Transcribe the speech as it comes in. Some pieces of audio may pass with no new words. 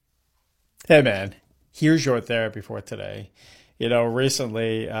Hey man, here's your therapy for today.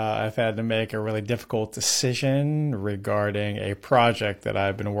 Recently I've had to make a really difficult decision regarding a project that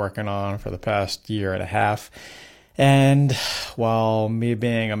I've been working on for the past year and a half. And while me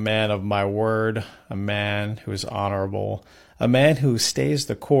being a man of my word, a man who's honorable, a man who stays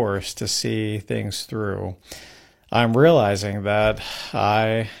the course to see things through, I'm realizing that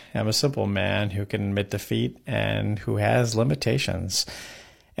I am a simple man who can admit defeat and who has limitations.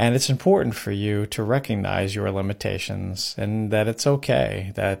 And it's important for you to recognize your limitations and that it's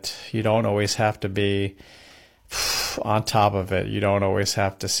okay, that you don't always have to be on top of it. You don't always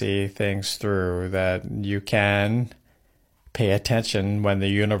have to see things through, that you can pay attention when the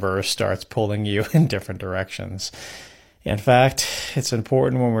universe starts pulling you in different directions. In fact, it's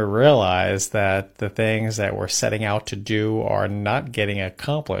important when we realize that the things that we're setting out to do are not getting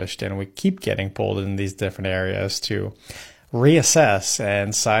accomplished and we keep getting pulled in these different areas to reassess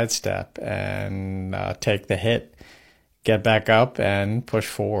and sidestep and take the hit, get back up and push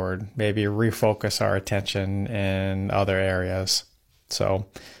forward, maybe refocus our attention in other areas. So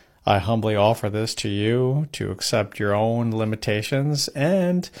I humbly offer this to you to accept your own limitations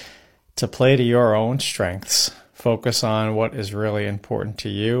and to play to your own strengths. Focus on what is really important to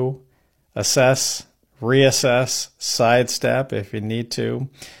you. Assess, reassess, sidestep if you need to,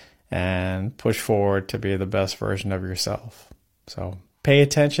 and push forward to be the best version of yourself. So pay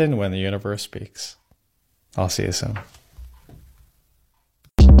attention when the universe speaks. I'll see you soon.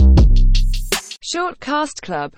 Shortcast Club.